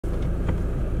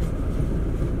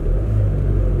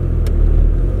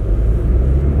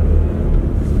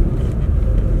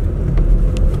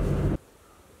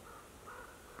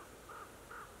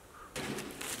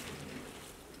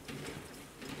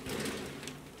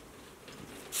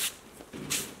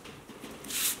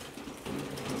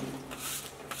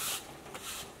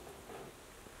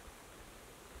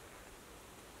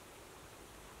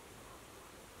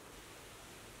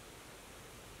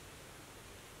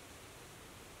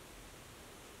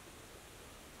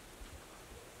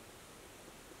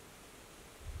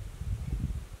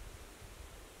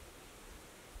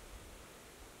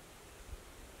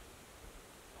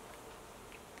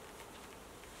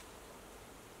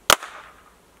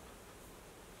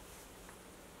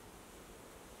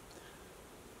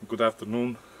good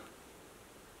afternoon.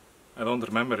 I don't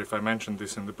remember if I mentioned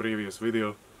this in the previous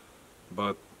video,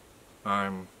 but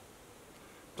I'm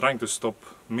trying to stop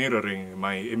mirroring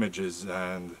my images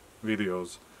and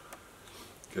videos,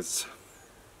 because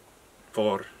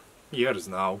for years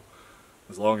now,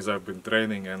 as long as I've been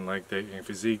training and like taking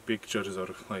physique pictures or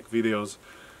like videos,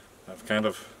 I've kind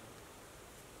of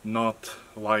not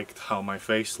liked how my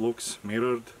face looks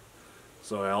mirrored.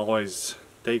 So I always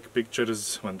take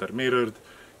pictures when they're mirrored.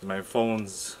 My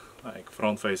phone's like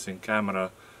front-facing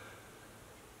camera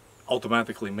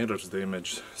automatically mirrors the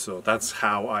image, so that's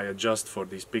how I adjust for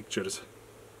these pictures.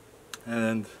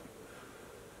 And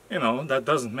you know, that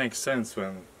doesn't make sense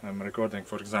when I'm recording,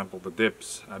 for example, the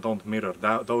dips. I don't mirror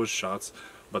those shots,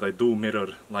 but I do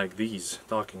mirror like these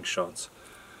talking shots.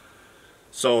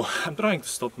 So I'm trying to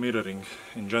stop mirroring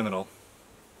in general.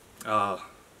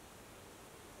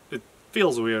 It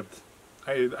feels weird.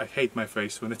 I hate my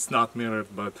face when it's not mirrored,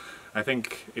 but I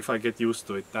think if I get used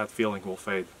to it, that feeling will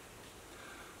fade.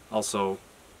 Also,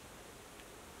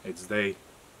 it's day.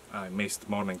 I missed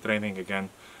morning training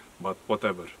again, but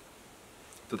whatever.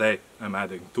 Today I'm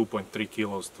adding 2.3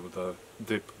 kilos to the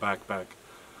dip backpack.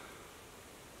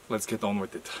 Let's get on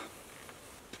with it.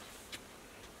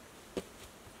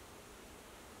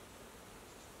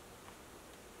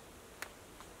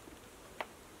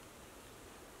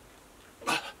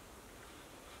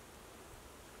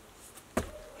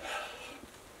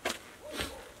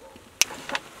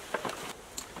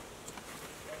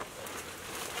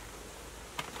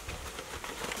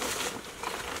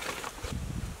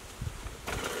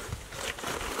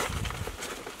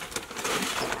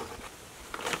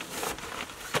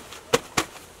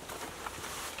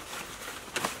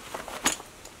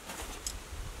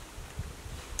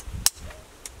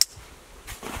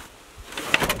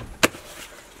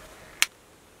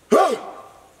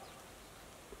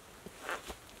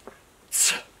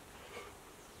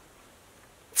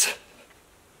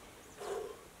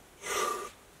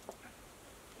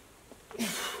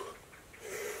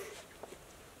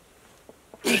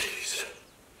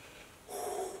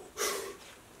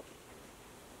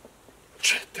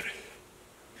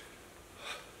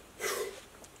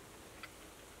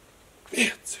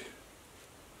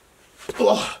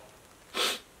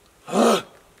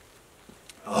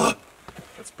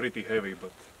 That's pretty heavy,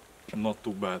 but not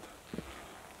too bad.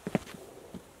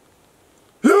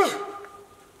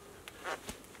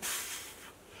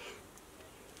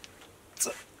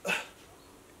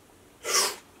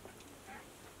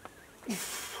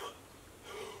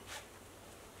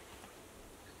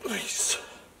 Nice.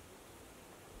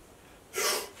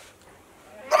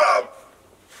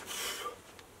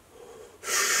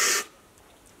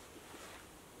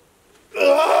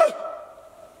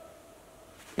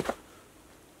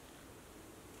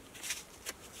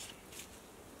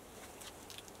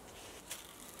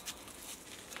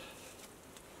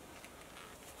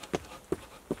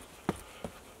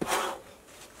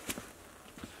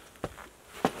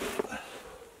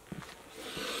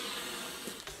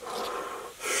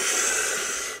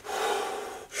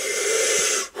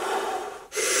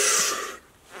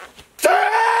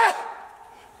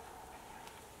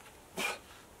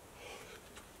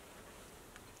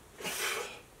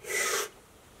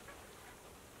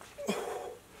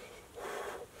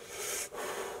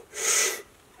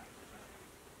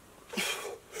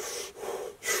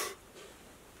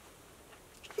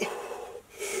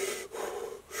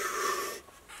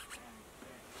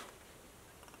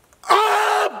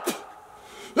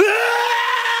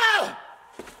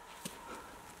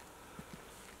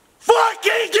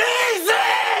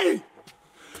 Easy!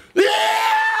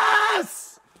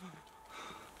 Yes!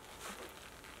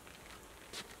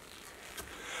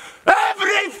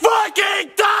 Every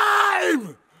fucking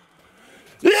time!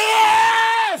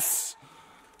 Yes!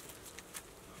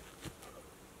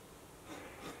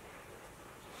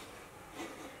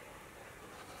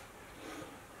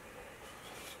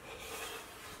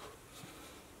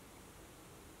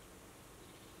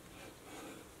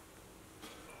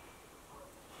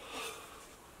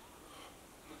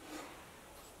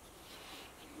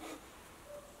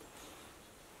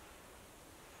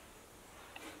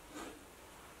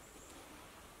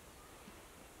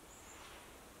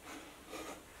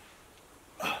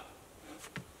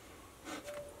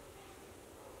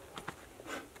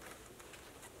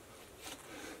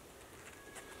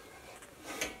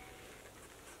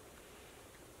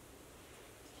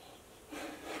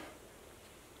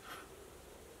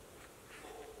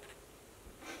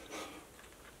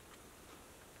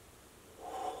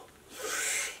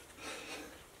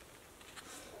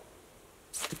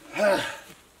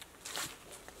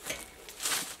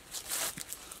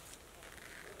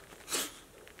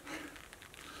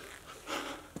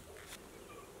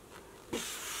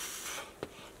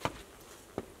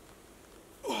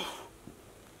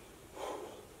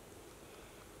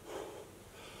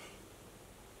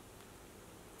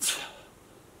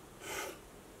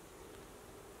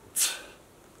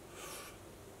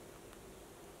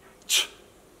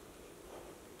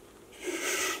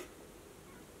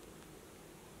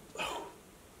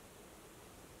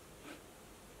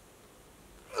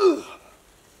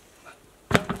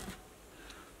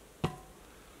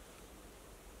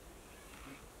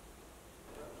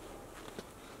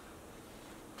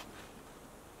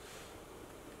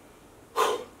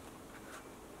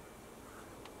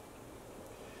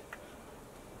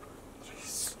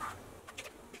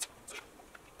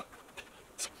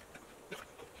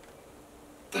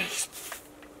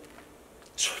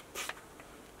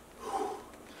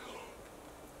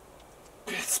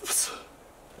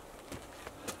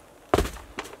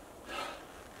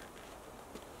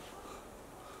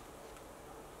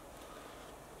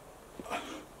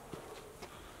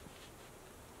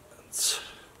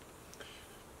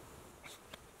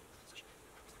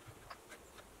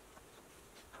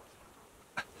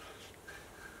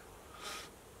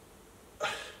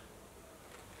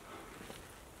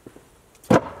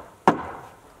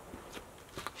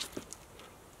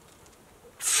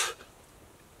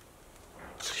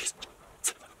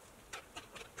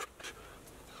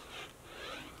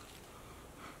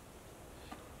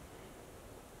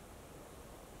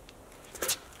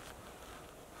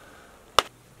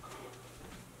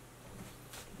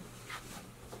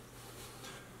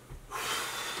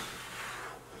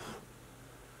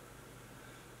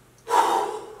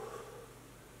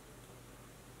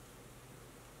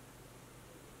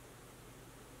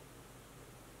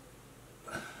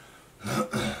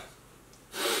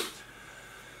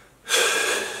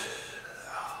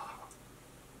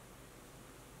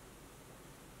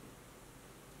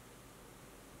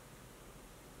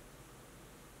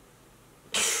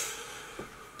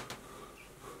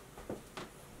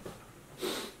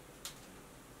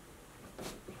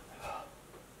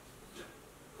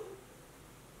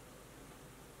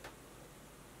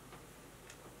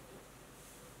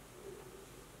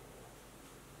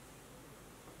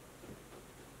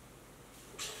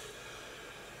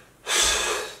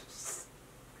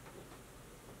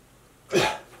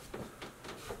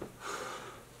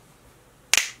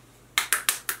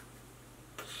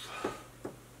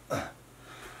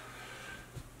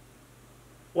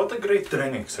 What a great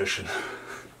training session.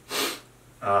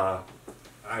 I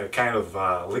kind of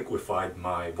liquefied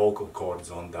my vocal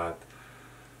cords on that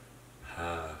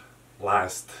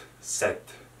last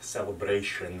set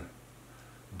celebration,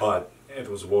 but it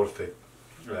was worth it.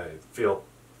 It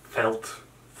felt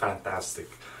fantastic.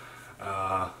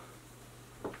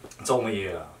 It's only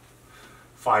a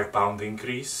 5-pound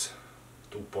increase,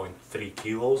 2.3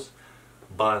 kilos,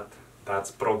 but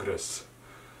that's progress.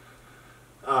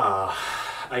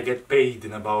 I get paid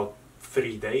in about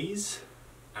 3 days,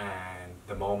 and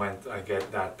the moment I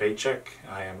get that paycheck,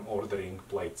 I am ordering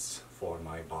plates for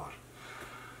my bar.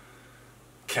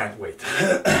 Can't wait.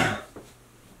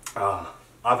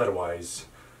 Otherwise,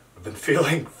 I've been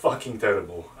feeling fucking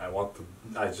terrible.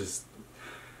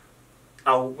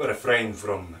 I'll refrain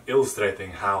from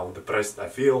illustrating how depressed I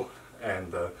feel,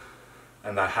 and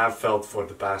I have felt for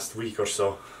the past week or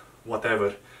so.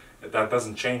 Whatever, that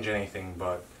doesn't change anything,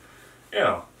 but you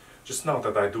know, just know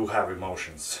that I do have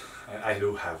emotions. I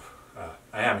do have.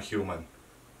 I am human,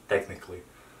 technically.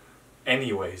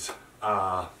 Anyways,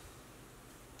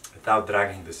 without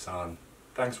dragging this on,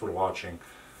 thanks for watching.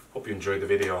 Hope you enjoyed the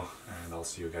video, and I'll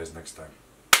see you guys next time.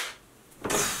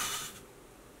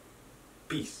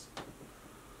 Peace.